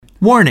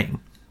Warning.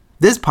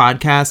 This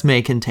podcast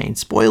may contain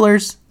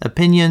spoilers,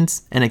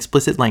 opinions, and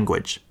explicit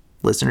language.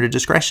 Listener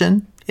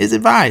discretion is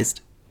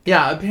advised.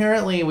 Yeah,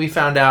 apparently we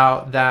found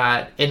out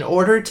that in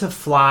order to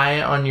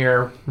fly on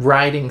your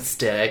riding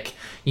stick,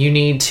 you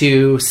need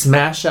to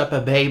smash up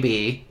a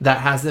baby that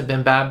hasn't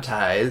been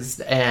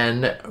baptized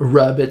and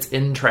rub its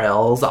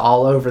entrails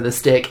all over the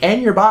stick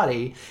and your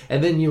body,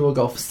 and then you will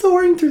go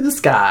soaring through the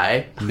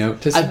sky.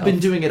 Note to self. I've been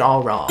doing it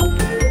all wrong.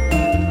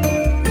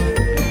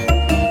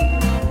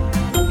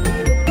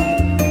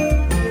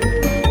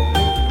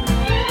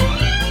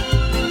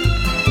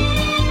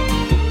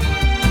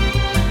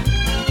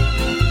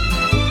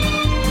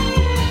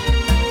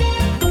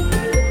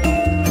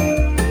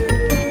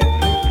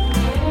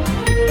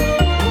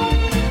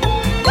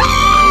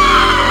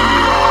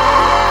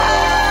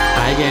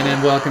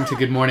 Welcome to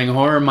Good Morning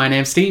Horror. My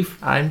name's Steve.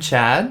 I'm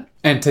Chad.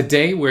 And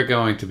today we're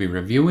going to be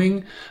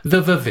reviewing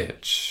The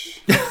Vavitch.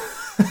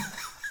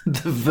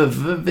 The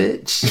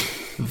Vavitch.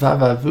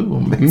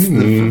 Vavavoom. It's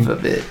the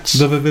Vavitch.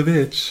 The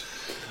Vavitch.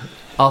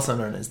 Also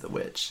known as The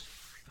Witch.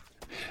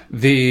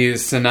 The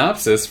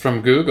synopsis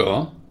from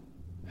Google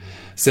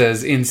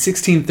says, in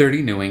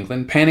 1630 New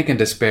England, panic and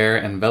despair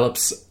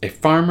envelops a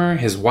farmer,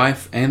 his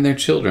wife, and their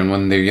children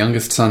when their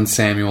youngest son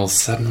Samuel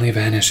suddenly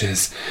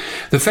vanishes.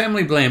 The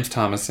family blames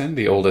Thomasin,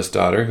 the oldest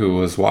daughter, who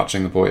was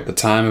watching the boy at the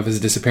time of his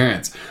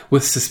disappearance.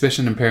 With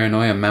suspicion and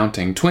paranoia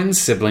mounting, twin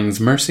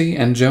siblings Mercy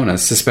and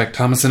Jonas suspect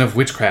Thomasin of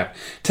witchcraft,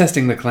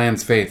 testing the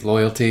clan's faith,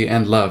 loyalty,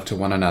 and love to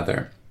one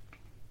another.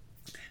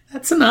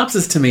 That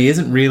synopsis to me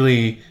isn't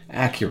really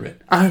accurate.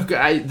 When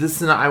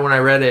I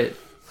read it,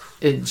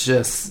 it's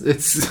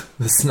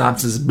the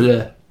synopsis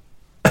bleh.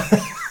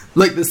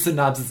 Like, the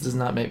synopsis does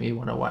not make me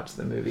want to watch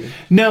the movie.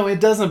 No, it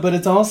doesn't, but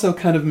it's also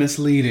kind of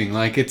misleading.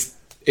 Like, it's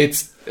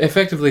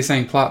effectively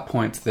saying plot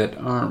points that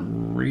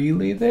aren't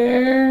really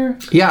there.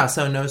 Yeah,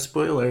 so no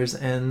spoilers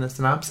in the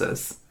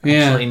synopsis.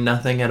 Yeah. Actually,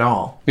 nothing at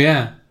all.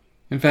 Yeah.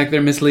 In fact,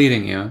 they're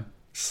misleading you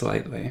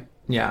slightly.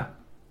 Yeah.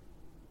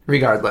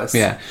 Regardless.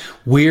 Yeah.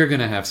 We're going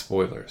to have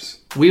spoilers.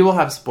 We will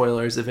have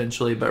spoilers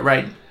eventually, but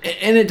right.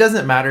 And it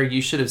doesn't matter.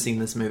 You should have seen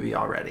this movie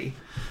already.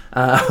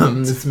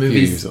 This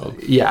movie's years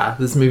old. Yeah,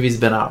 this movie's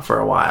been out for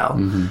a while.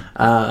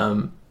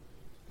 Mm-hmm.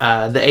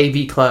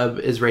 The AV Club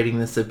is rating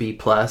this a B+.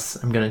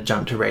 I'm going to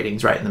jump to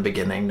ratings right in the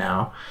beginning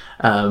now.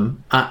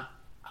 And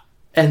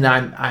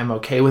I'm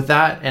okay with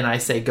that. And I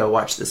say go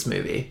watch this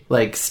movie.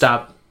 Like,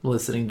 stop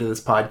listening to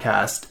this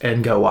podcast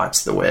and go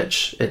watch The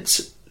Witch.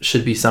 It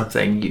should be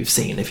something you've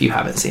seen if you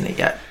haven't seen it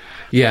yet.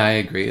 Yeah, I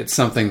agree. It's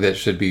something that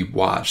should be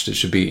watched. It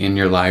should be in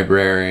your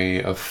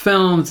library of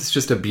films. It's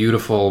just a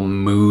beautiful,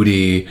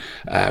 moody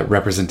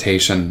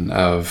representation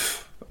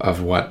of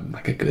what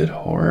like a good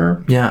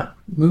horror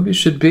movie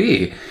should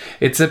be.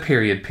 It's a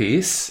period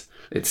piece.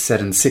 It's set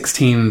in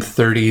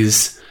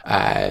 1630s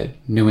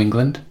New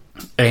England,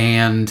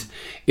 and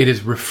it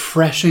is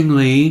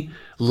refreshingly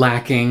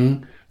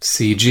lacking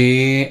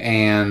CG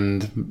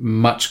and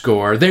much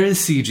gore. There is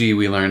CG,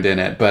 we learned in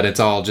it, but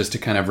it's all just to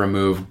kind of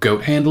remove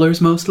goat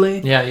handlers mostly.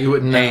 Yeah, you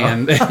wouldn't know.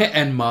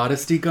 And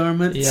modesty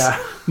garments. Yeah.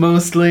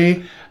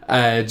 Mostly.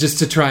 Just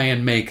to try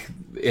and make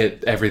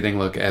everything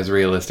look as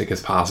realistic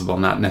as possible,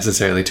 not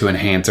necessarily to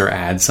enhance or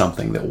add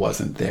something that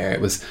wasn't there.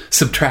 It was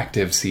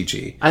subtractive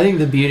CG. I think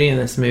the beauty in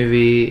this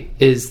movie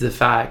is the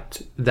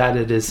fact that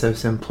it is so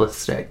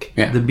simplistic.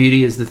 Yeah. The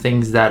beauty is the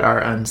things that are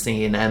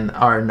unseen and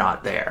are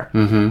not there.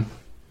 Mm-hmm.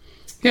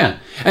 Yeah,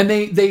 and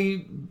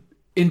they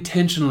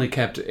intentionally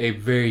kept a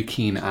very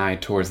keen eye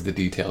towards the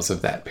details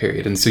of that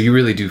period, and so you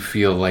really do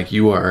feel like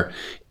you are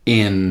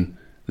in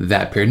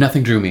that period.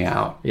 Nothing drew me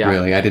out,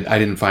 really. I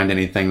didn't find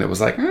anything that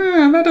was like,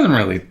 that doesn't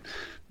really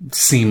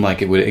seem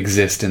like it would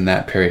exist in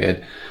that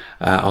period.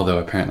 Although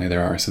apparently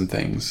there are some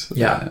things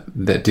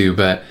that do.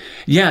 But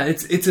yeah,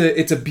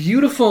 it's a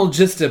beautiful,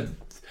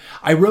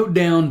 I wrote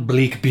down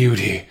bleak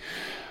beauty.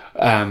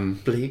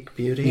 Bleak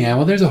beauty? Yeah,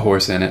 well, there's a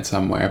horse in it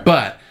somewhere,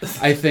 but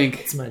I think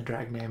it's my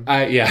drag name.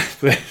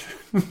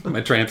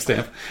 My tramp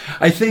stamp.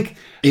 I think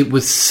it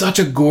was such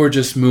a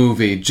gorgeous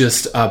movie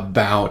just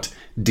about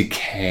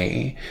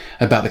decay,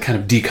 about the kind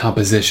of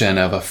decomposition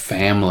of a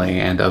family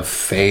and of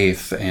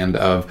faith and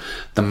of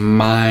the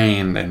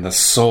mind and the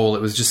soul.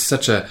 It was just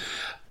such a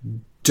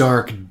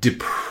dark,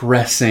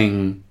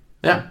 depressing,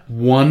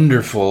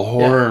 wonderful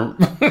horror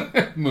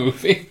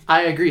movie.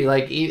 I agree.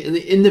 Like,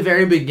 in the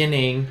very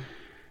beginning,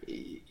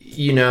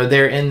 you know,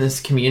 they're in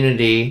this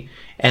community,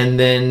 and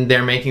then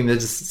they're making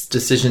this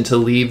decision to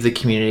leave the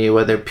community,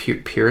 whether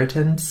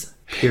Puritans.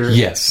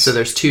 Yes. So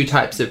there's two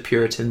types of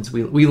Puritans.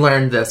 We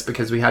learned this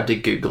because we had to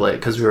Google it,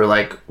 because we were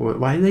like,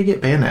 why did they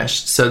get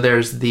banished? So there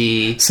are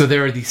the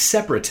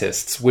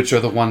separatists, which are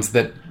the ones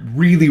that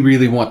really,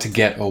 really want to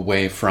get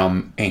away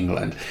from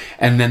England.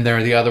 And then there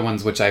are the other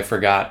ones, which I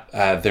forgot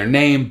their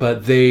name,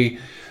 but they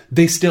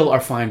still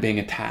are fine being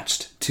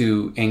attached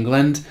to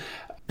England.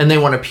 And they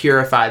want to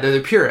purify. They're the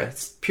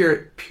purists.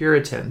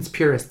 Puritans.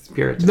 They're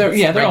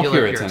all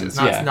Puritans.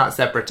 Not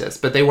separatists.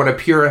 But they want to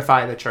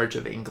purify the Church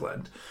of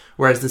England.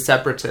 Whereas the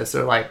separatists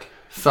are like,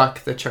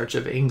 fuck the Church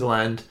of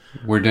England.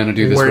 We're going to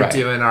do this We're right.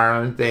 doing our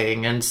own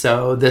thing. And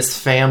so this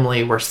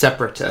family were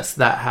separatists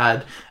that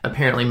had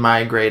apparently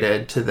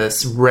migrated to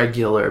this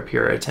regular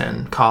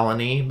Puritan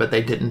colony, but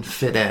they didn't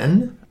fit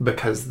in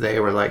because they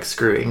were like,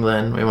 screw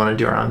England, we want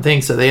to do our own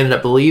thing. So they ended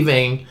up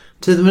leaving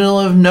to the middle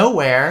of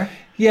nowhere.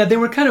 Yeah, they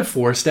were kind of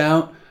forced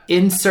out.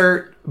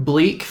 Insert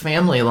bleak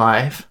family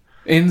life.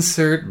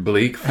 Insert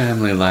bleak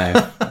family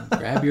life.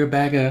 Grab your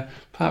bag of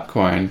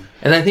popcorn.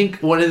 And I think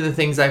one of the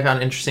things I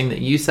found interesting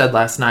that you said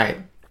last night,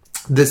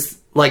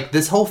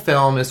 this whole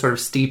film is sort of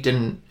steeped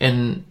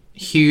in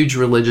huge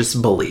religious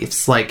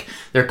beliefs. Like,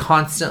 they're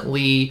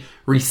constantly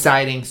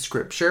reciting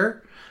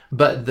scripture,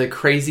 but the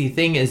crazy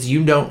thing is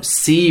you don't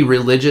see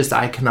religious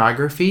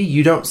iconography.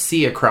 You don't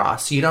see a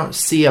cross. You don't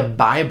see a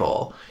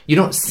Bible. You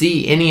don't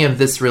see any of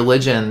this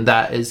religion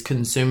that is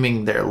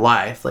consuming their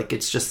life. Like,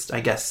 it's just, I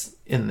guess,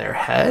 in their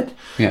head.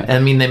 Yeah. I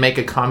mean, they make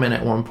a comment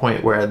at one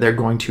point where they're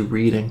going to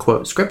read and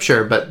quote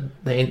scripture, but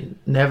they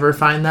never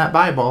find that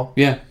Bible.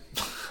 Yeah.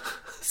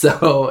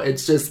 So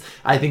it's just,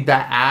 I think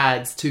that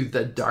adds to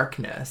the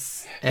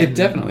darkness. And It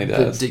definitely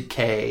does. The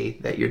decay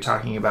that you're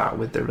talking about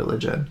with the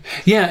religion.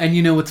 Yeah, and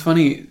you know what's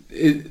funny?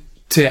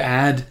 To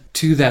add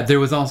to that, there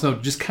was also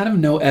just kind of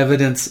no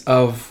evidence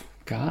of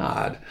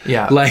God.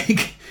 Yeah.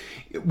 Like,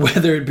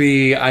 whether it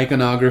be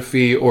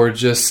iconography or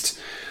just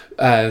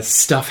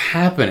stuff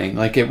happening,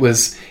 like it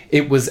was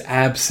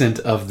absent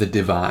of the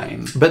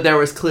divine. But there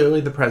was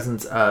clearly the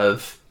presence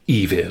of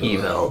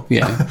Evil.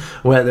 Yeah.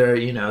 Whether,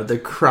 the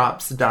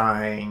crops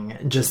dying,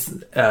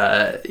 just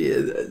the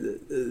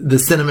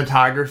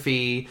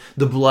cinematography,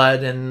 the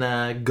blood in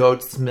the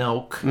goat's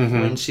milk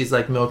when she's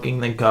like milking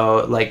the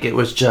goat, like it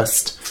was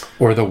just...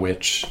 Or the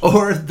witch.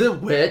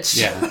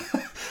 Yeah.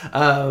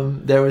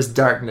 There was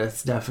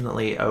darkness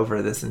definitely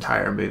over this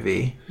entire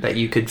movie that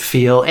you could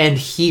feel and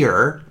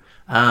hear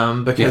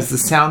because the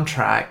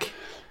soundtrack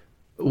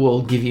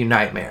will give you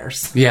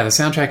nightmares. Yeah, the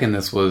soundtrack in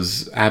this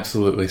was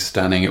absolutely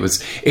stunning.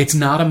 It's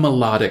not a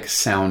melodic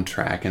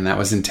soundtrack, and that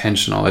was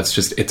intentional.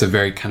 It's a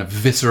very kind of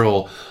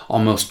visceral,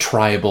 almost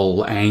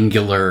tribal,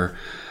 angular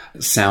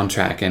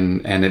soundtrack,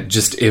 and it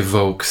just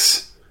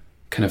evokes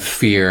kind of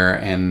fear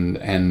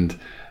and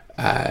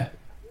a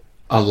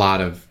lot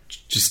of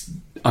just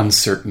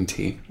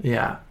uncertainty.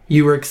 Yeah.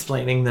 You were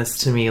explaining this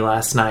to me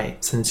last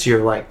night, since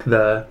you're like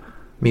the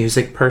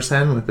music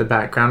person with the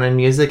background in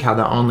music, how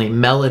the only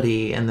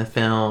melody in the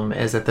film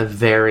is at the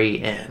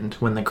very end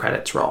when the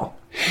credits roll.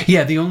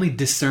 Yeah, the only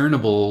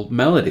discernible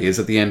melody is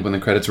at the end when the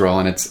credits roll,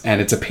 and it's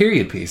a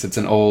period piece. It's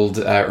an old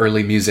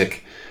early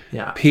music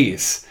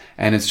piece,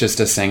 and it's just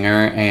a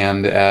singer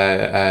and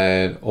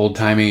a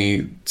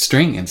old-timey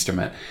string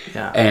instrument.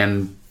 Yeah.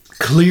 And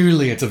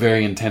clearly it's a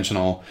very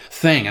intentional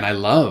thing, and I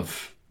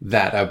love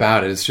that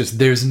about it. It's just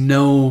there's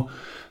no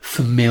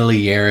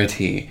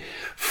familiarity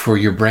for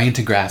your brain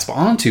to grasp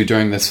onto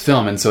during this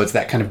film, and so it's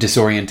that kind of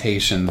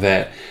disorientation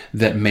that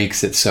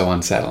makes it so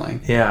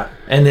unsettling. Yeah.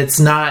 And it's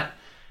not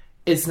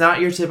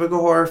your typical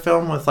horror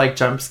film with like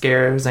jump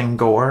scares and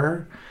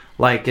gore.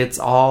 Like it's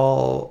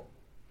all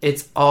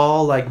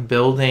like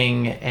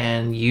building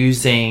and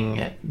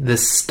using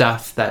this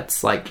stuff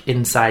that's like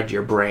inside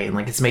your brain.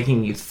 Like it's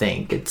making you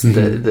think. It's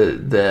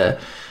the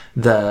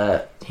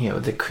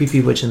the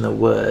creepy witch in the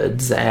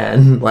woods,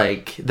 and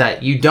like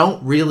that you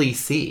don't really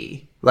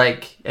see.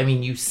 Like, I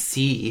mean, you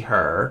see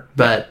her,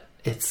 but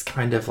it's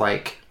kind of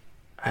like,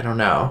 I don't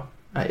know.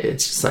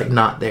 It's just like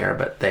not there,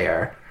 but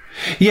there.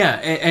 Yeah,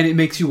 and it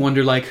makes you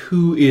wonder, like,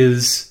 who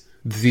is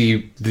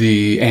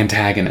the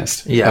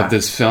antagonist of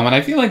this film? And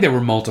I feel like there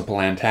were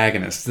multiple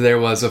antagonists. There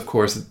was, of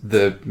course,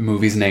 the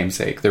movie's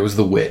namesake. There was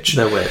the witch.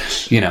 The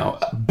witch.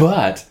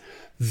 But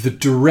the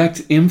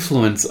direct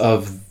influence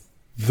of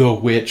the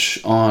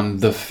witch on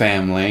the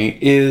family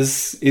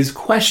is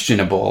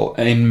questionable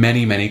in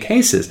many, many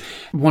cases.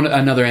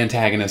 Another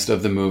antagonist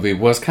of the movie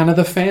was kind of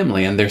the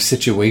family and their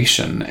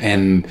situation.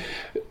 And,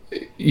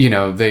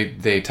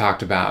 they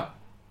talked about,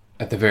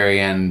 at the very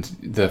end,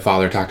 the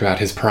father talked about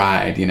his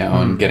pride,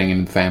 and getting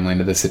in the family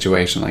into this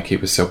situation. Like, he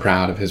was so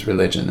proud of his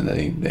religion, and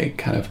they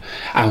kind of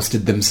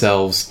ousted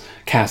themselves,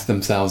 cast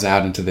themselves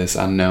out into this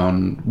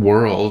unknown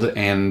world.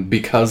 And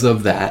because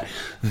of that,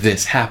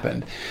 this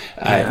happened.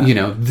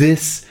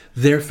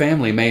 Their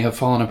family may have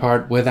fallen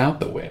apart without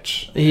the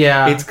witch.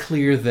 Yeah. It's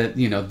clear that,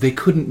 they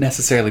couldn't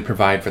necessarily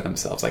provide for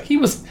themselves. Like, he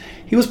was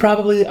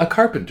probably a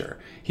carpenter.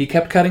 He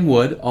kept cutting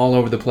wood all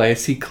over the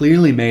place. He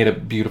clearly made a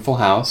beautiful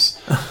house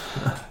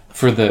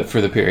for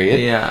the period.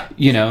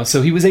 Yeah.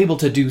 So he was able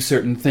to do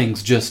certain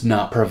things, just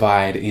not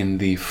provide in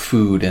the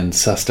food and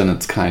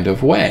sustenance kind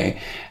of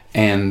way.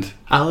 And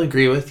I'll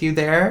agree with you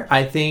there.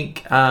 I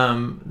think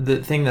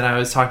the thing that I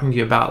was talking to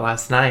you about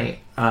last night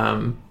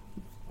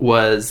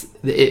was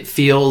it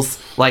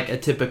feels like a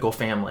typical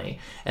family.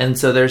 And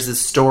so there's this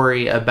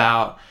story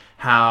about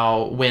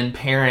how when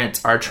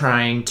parents are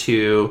trying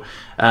to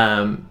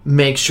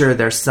make sure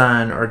their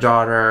son or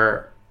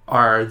daughter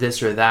are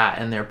this or that,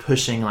 and they're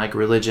pushing like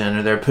religion,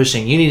 or they're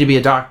pushing you need to be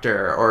a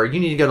doctor, or you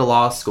need to go to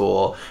law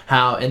school,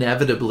 how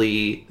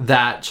inevitably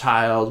that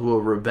child will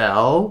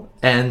rebel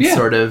and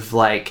sort of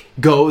like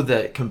go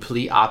the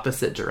complete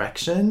opposite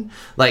direction.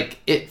 Like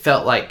it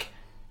felt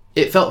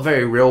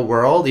very real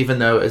world, even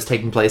though it was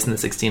taking place in the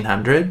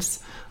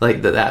 1600s,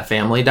 like that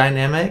family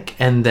dynamic.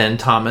 And then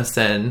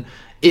Thomasin,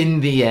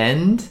 in the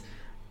end,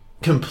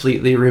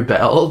 completely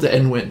rebelled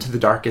and went to the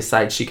darkest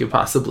side she could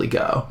possibly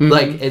go. Mm-hmm.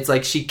 Like, it's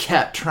like she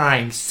kept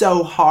trying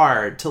so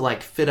hard to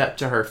like fit up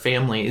to her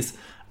family's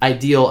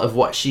ideal of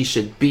what she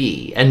should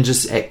be, and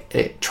just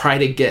try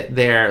to get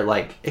there,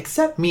 like,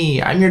 accept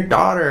me, I'm your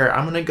daughter,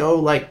 I'm gonna go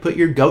like put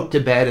your goat to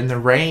bed in the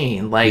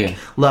rain, like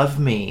love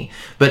me.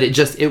 But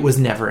it was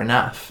never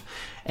enough.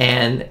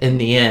 And in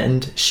the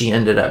end, she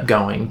ended up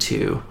going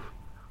to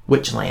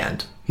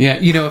Witchland. Yeah,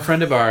 a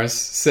friend of ours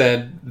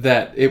said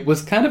that it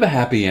was kind of a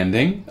happy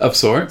ending of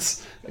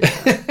sorts.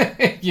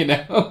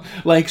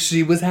 Like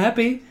she was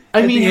happy.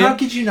 I mean, how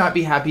could you not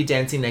be happy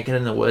dancing naked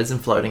in the woods and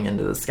floating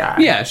into the sky?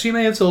 Yeah, she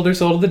may have sold her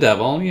soul to the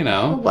devil,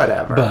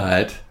 Whatever.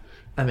 But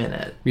I'm in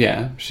it.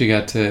 Yeah, she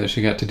got to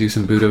do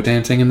some Buto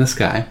dancing in the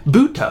sky.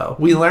 Buto.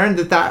 We learned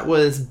that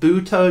was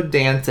Buto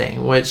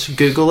dancing, which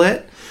Google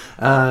it.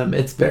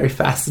 It's very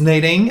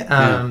fascinating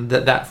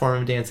that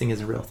form of dancing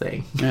is a real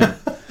thing. Yeah.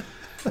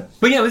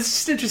 But yeah, it's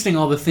just interesting,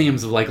 all the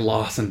themes of like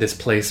loss and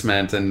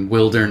displacement and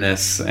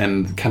wilderness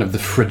and kind of the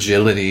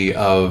fragility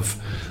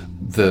of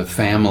the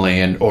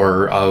family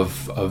or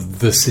of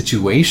the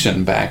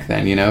situation back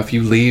then. If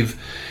you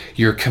leave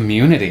your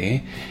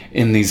community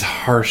in these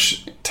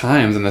harsh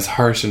times, in this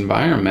harsh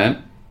environment,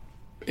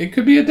 it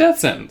could be a death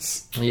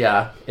sentence.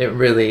 Yeah, it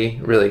really,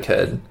 really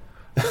could.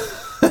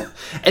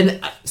 And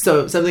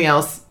so something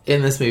else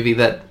in this movie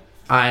that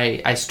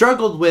I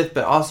struggled with,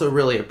 but also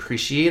really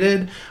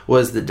appreciated,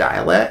 was the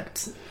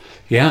dialect.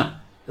 Yeah.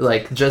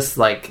 Like, just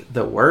like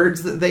the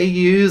words that they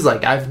use.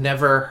 Like, I've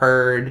never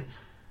heard...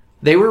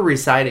 They were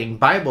reciting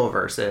Bible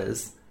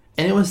verses,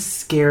 and it was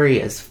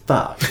scary as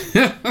fuck.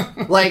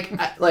 like,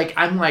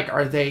 I'm like,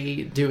 are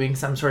they doing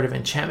some sort of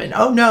enchantment?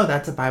 Oh, no,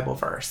 that's a Bible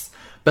verse.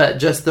 But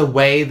just the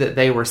way that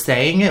they were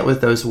saying it with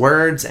those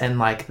words, and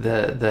like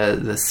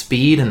the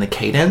speed and the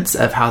cadence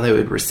of how they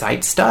would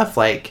recite stuff,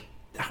 like,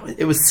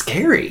 it was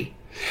scary.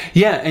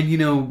 Yeah,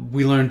 and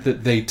we learned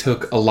that they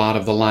took a lot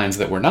of the lines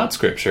that were not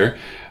scripture,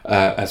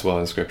 as well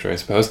as scripture, I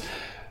suppose,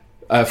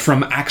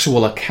 from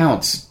actual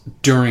accounts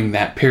during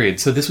that period.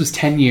 So this was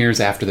 10 years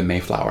after the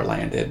Mayflower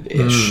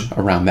landed-ish,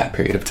 around that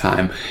period of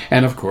time.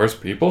 And of course,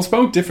 people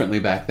spoke differently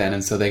back then,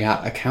 and so they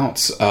got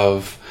accounts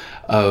of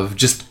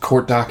just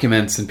court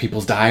documents and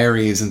people's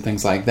diaries and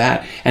things like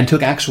that, and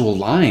took actual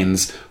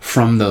lines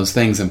from those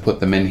things and put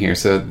them in here.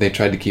 So they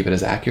tried to keep it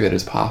as accurate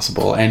as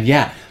possible. And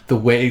yeah, the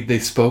way they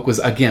spoke was,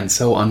 again,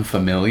 so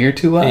unfamiliar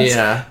to us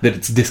that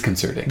it's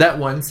disconcerting. That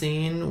one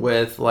scene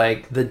with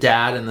like the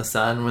dad and the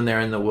son when they're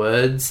in the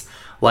woods,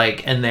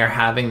 like, and they're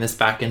having this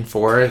back and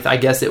forth. I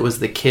guess it was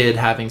the kid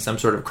having some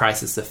sort of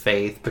crisis of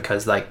faith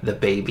because like the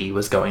baby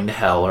was going to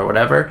hell or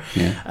whatever.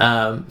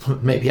 Yeah.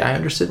 Maybe I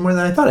understood more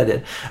than I thought I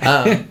did.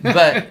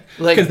 But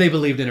like, because they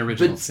believed in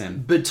original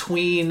sin.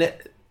 Between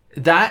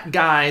that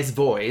guy's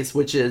voice,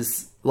 which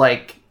is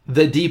like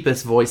the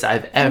deepest voice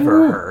I've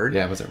ever heard.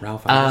 Yeah, was it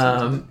Ralph?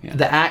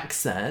 The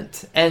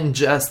accent and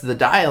just the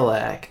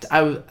dialect.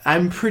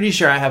 I'm pretty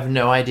sure I have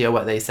no idea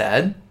what they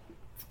said.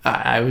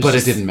 But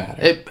it didn't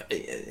matter.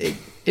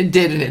 It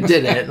did and it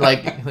didn't.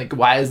 like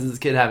why is this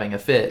kid having a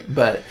fit?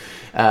 But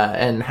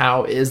and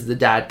how is the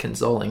dad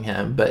consoling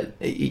him? But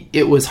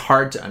it was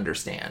hard to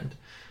understand.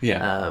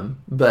 Yeah.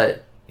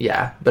 But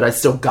I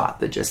still got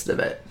the gist of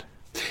it.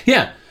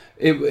 Yeah.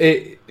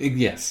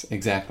 Yes,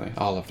 exactly.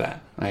 All of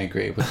that. I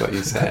agree with what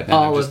you said. And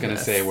I'm just going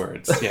to say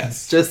words.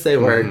 Yes. Just say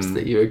words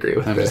that you agree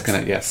with. I'm just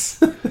going to,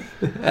 yes.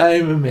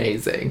 I'm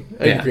amazing.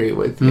 Agree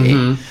with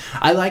me.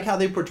 I like how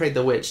they portrayed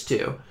the witch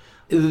too.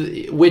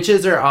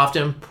 Witches are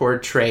often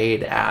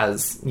portrayed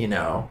as,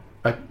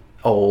 a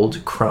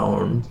old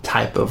crone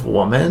type of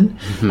woman,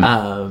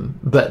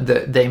 but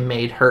they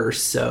made her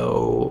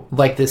so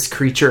like this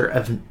creature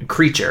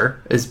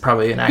is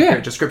probably an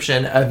accurate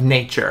description of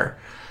nature,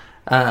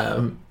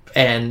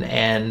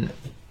 and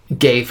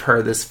gave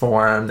her this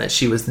form that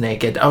she was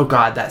naked. Oh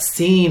God, that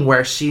scene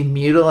where she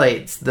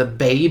mutilates the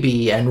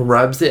baby and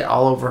rubs it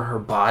all over her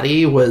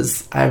body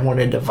I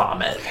wanted to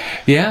vomit.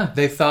 Yeah,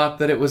 they thought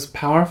that it was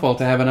powerful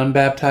to have an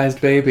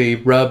unbaptized baby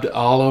rubbed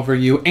all over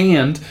you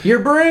and your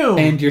broom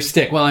and your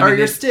stick. Well, I mean,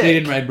 your stick. They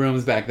didn't ride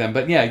brooms back then,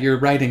 but yeah, your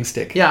riding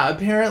stick. Yeah,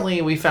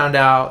 apparently we found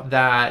out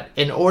that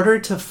in order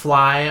to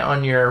fly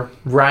on your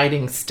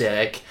riding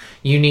stick,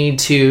 you need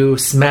to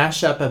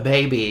smash up a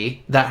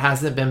baby that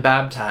hasn't been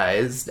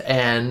baptized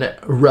and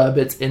rub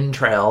its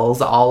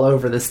entrails all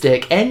over the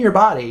stick and your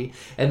body,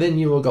 and then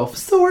you will go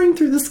soaring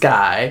through the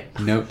sky.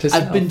 Note to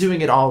self. I've been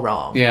doing it all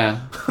wrong. Yeah.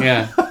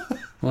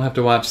 We'll have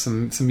to watch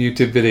some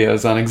YouTube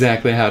videos on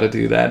exactly how to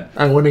do that.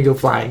 I want to go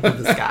flying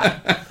through the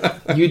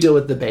sky. You deal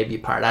with the baby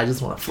part. I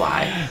just want to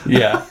fly.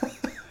 Yeah.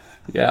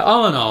 Yeah,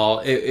 all in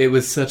all,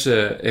 it's such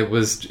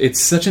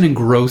an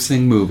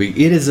engrossing movie.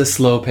 It is a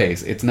slow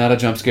pace. It's not a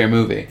jump scare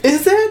movie.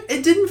 Is it?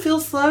 It didn't feel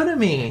slow to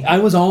me. I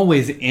was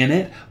always in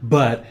it,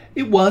 but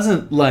it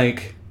wasn't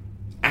like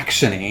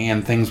action-y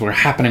and things were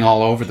happening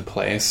all over the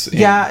place.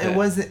 Yeah, it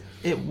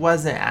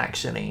wasn't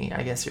action-y.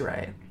 I guess you're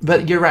right.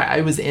 But you're right,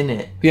 I was in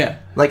it. Yeah.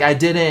 Like,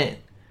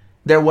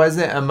 there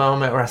wasn't a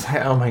moment where I was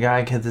like, oh my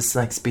God, could this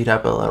like speed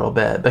up a little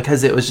bit?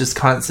 Because it was just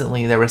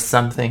constantly, there was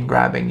something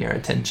grabbing your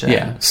attention.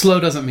 Yeah.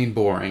 Slow doesn't mean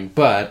boring,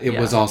 but it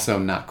was also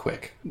not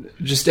quick.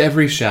 Just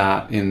every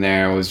shot in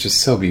there was just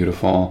so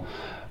beautiful.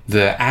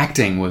 The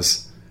acting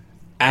was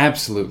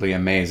absolutely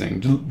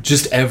amazing.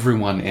 Just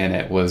everyone in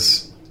it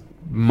was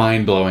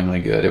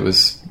mind-blowingly good. It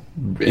was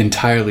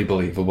entirely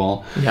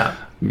believable. Yeah.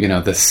 You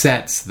know, the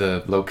sets,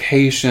 the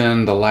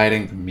location, the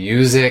lighting, the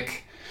music...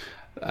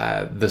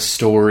 the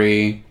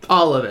story,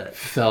 all of it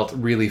felt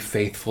really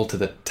faithful to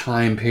the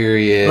time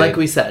period. Like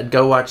we said,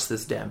 go watch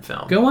this damn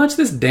film. Go watch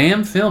this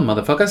damn film,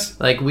 motherfuckers.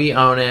 Like, we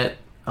own it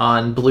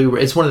on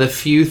Blu-ray. It's one of the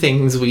few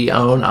things we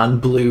own on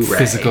Blu-ray.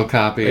 Physical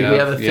copy. Like, we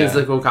have a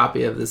physical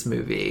copy of this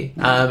movie.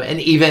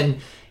 And even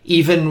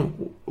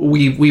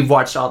we've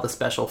watched all the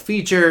special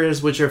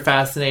features, which are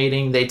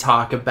fascinating. They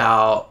talk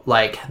about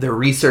like the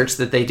research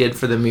that they did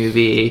for the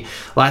movie.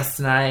 Last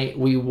night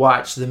we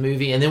watched the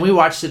movie and then we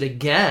watched it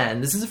again.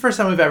 This is the first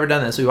time we've ever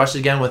done this. We watched it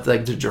again with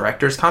like the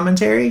director's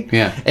commentary.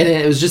 Yeah. And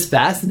it was just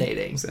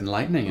fascinating. It's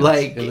enlightening. It's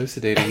like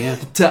elucidating, yeah.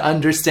 To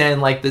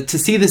understand like to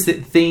see the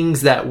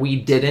things that we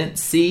didn't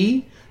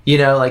see. You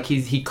know, like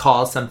he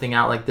calls something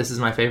out like, this is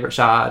my favorite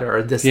shot,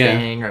 or this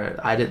thing, or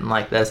I didn't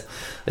like this.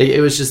 Like,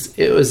 it's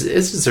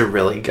just a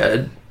really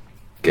good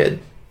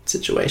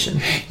situation.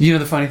 You know,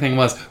 the funny thing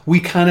was, we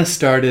kind of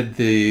started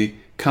the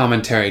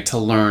commentary to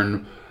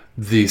learn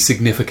the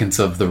significance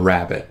of the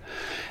rabbit.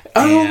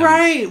 Oh,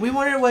 right. We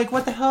wondered, like,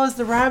 what the hell is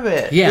the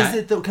rabbit? Yeah. Is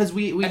it because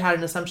we had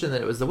an assumption that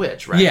it was the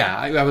witch, right? Yeah.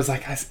 I was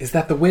like, is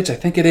that the witch? I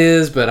think it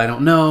is, but I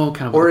don't know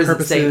kind of what the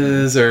purpose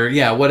is, or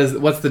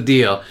what's the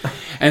deal?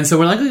 And so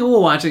we're like,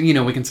 we'll watch it. You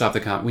know, we can stop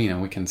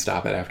we can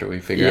stop it after we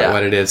figure out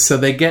what it is. So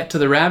they get to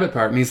the rabbit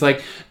part, and he's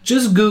like,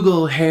 just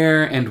Google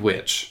hair and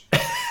witch.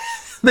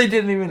 They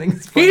didn't even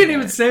explain. He didn't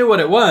even say what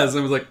it was.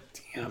 I was like,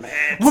 damn it.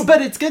 Well,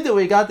 but it's good that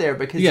we got there,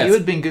 because you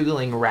had been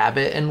Googling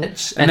rabbit and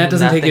witch. And that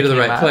doesn't take you to the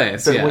right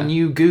place. But when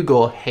you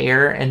Google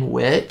hair and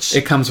witch,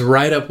 it comes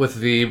right up with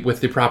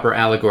the proper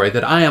allegory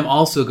that I am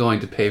also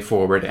going to pay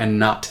forward and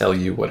not tell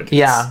you what it is.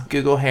 Yeah,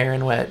 Google hair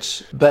and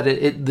witch. But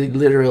it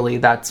literally,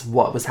 that's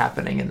what was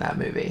happening in that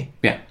movie.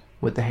 Yeah.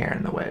 With the hair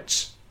and the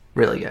witch.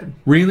 Really good.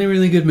 Really,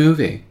 really good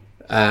movie.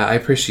 I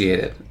appreciate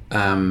it.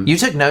 You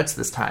took notes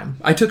this time.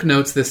 I took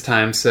notes this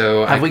time,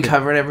 so... Have we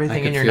covered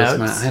everything in your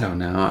notes? I don't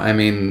know. I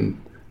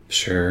mean,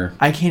 sure.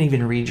 I can't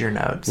even read your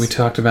notes. We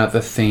talked about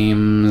the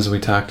themes. We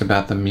talked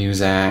about the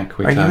music.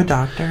 Are you a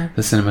doctor?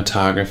 The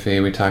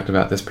cinematography. We talked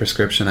about this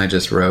prescription I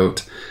just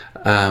wrote.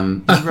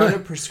 You wrote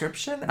a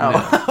prescription? Oh,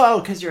 No.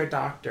 Oh, because you're a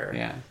doctor.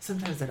 Yeah.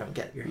 Sometimes I don't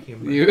get your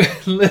humor.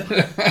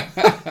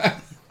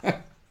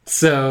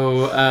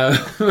 So,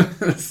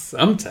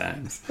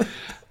 sometimes.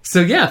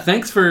 So, yeah,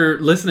 thanks for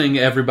listening,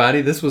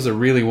 everybody. This was a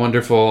really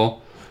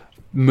wonderful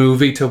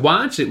movie to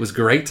watch. It was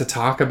great to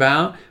talk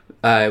about.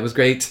 It was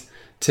great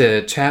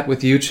to chat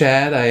with you,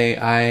 Chad.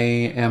 I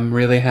am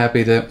really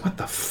happy to... What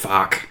the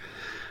fuck?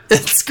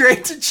 It's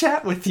great to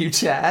chat with you,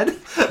 Chad.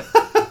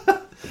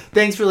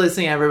 Thanks for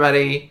listening,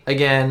 everybody.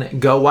 Again,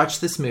 go watch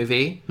this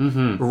movie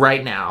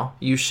right now.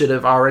 You should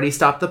have already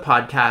stopped the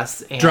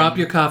podcast and drop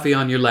your coffee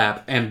on your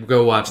lap and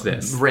go watch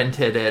this.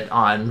 Rented it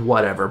on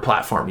whatever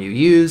platform you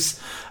use.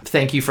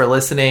 Thank you for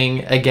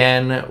listening.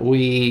 Again,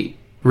 we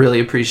really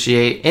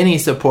appreciate any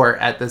support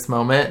at this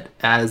moment,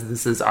 as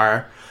this is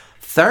our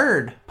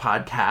third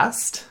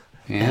podcast.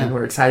 Yeah. And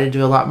we're excited to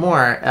do a lot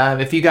more.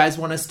 If you guys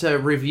want us to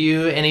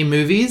review any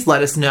movies,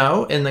 let us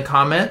know in the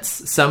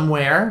comments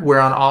somewhere. We're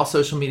on all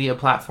social media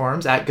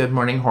platforms at Good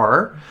Morning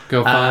Horror.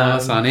 Go follow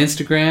us on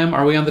Instagram.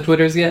 Are we on the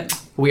Twitters yet?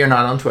 We are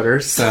not on Twitter.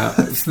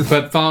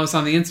 But follow us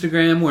on the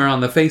Instagram. We're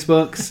on the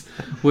Facebooks.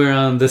 We're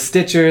on the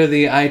Stitcher,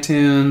 the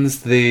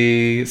iTunes,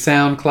 the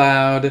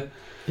SoundCloud.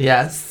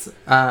 Yes.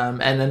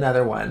 And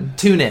another one.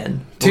 TuneIn.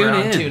 We're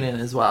on TuneIn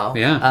as well.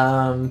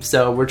 Yeah.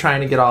 So we're trying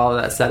to get all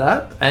of that set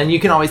up. And you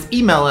can always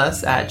email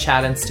us at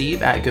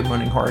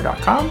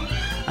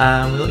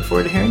chadandsteve@goodmorninghorror.com. We look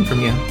forward to hearing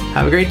from you.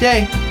 Have a great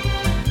day.